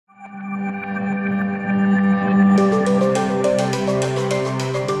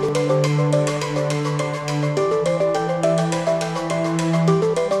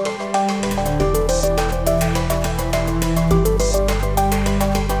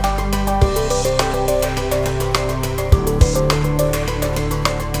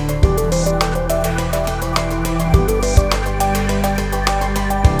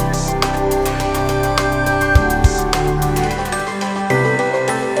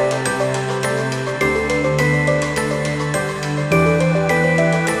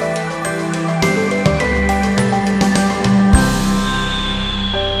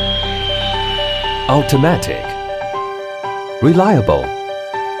automatic, reliable,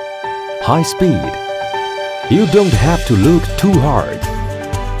 high speed. You don't have to look too hard.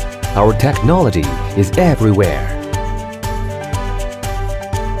 Our technology is everywhere.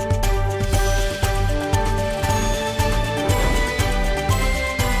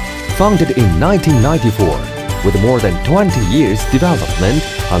 Founded in 1994, with more than 20 years development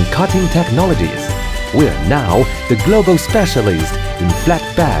on cutting technologies, we are now the global specialist in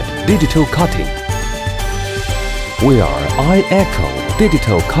flatbed digital cutting. We are IECHO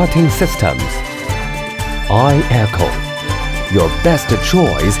Digital Cutting Systems. IECHO, your best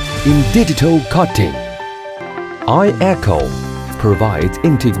choice in digital cutting. IECHO provides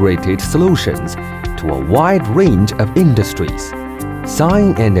integrated solutions to a wide range of industries: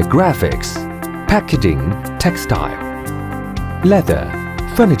 sign and graphics, packaging, textile, leather,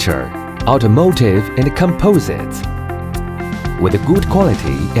 furniture, automotive and composites, with good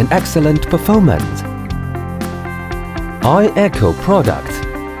quality and excellent performance. IECHO products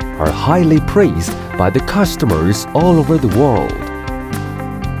are highly praised by the customers all over the world.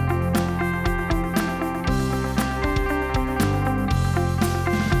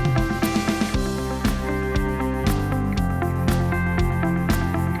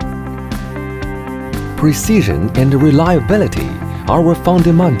 Precision and reliability are our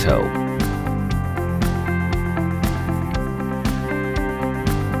fundamental.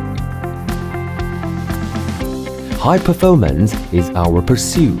 High performance is our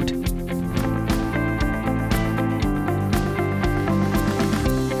pursuit.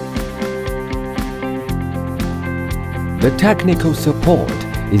 The technical support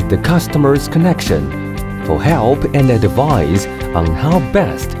is the customer's connection for help and advice on how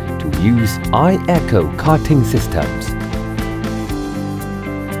best to use IECHO cutting systems.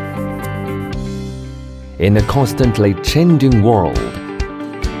 In a constantly changing world,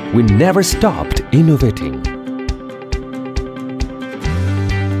 we never stopped innovating.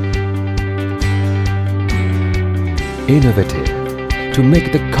 Innovative to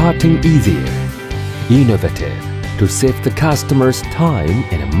make the cutting easier. Innovative to save the customer's time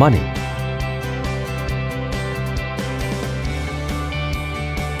and money.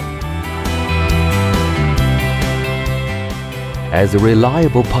 As a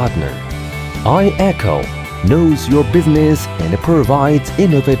reliable partner, IECHO knows your business and provides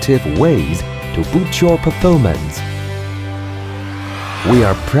innovative ways to boost your performance. We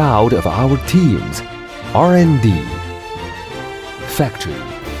are proud of our teams, R&D, factory,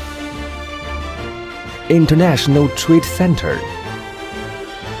 International Trade Center,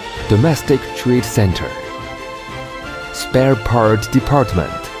 Domestic Trade Center, Spare Parts Department,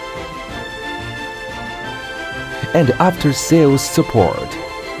 and after-sales support.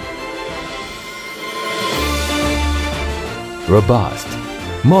 Robust,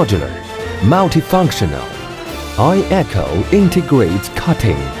 modular, multifunctional, IECHO integrates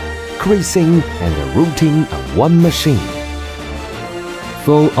cutting, creasing, and routing on one machine.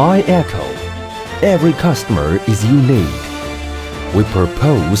 For IECHO, every customer is unique. We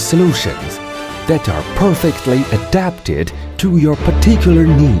propose solutions that are perfectly adapted to your particular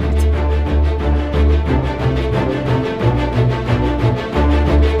needs.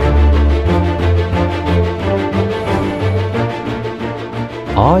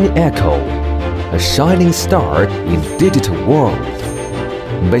 IECHO, a shining star in digital world,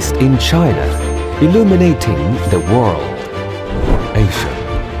 based in China, illuminating the world. Asia,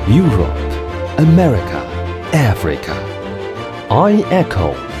 Europe, America, Africa.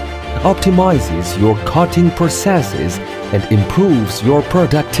 IECHO optimizes your cutting processes and improves your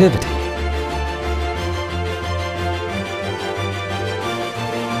productivity.